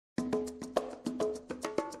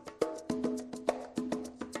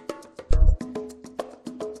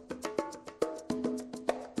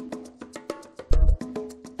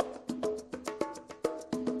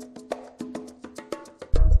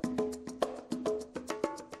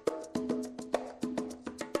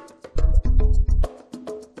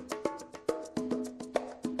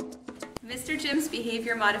Jim's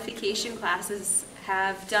behavior modification classes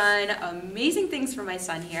have done amazing things for my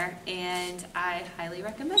son here, and I highly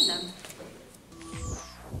recommend them.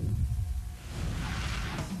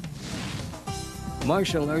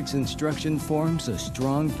 Martial arts instruction forms a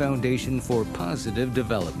strong foundation for positive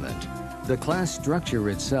development. The class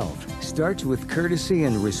structure itself starts with courtesy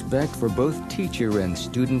and respect for both teacher and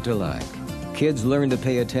student alike. Kids learn to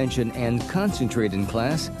pay attention and concentrate in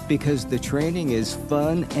class because the training is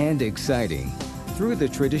fun and exciting. Through the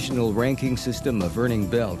traditional ranking system of earning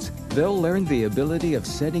belts, they'll learn the ability of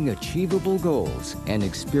setting achievable goals and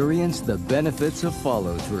experience the benefits of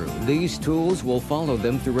follow-through. These tools will follow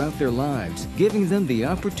them throughout their lives, giving them the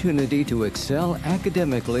opportunity to excel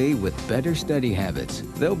academically with better study habits.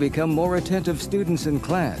 They'll become more attentive students in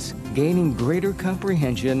class, gaining greater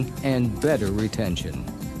comprehension and better retention.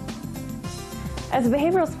 As a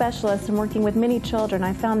behavioral specialist and working with many children,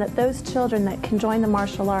 I found that those children that can join the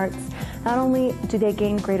martial arts, not only do they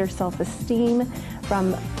gain greater self-esteem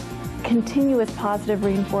from continuous positive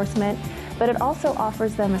reinforcement, but it also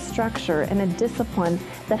offers them a structure and a discipline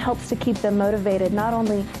that helps to keep them motivated not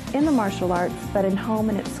only in the martial arts, but in home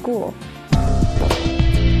and at school.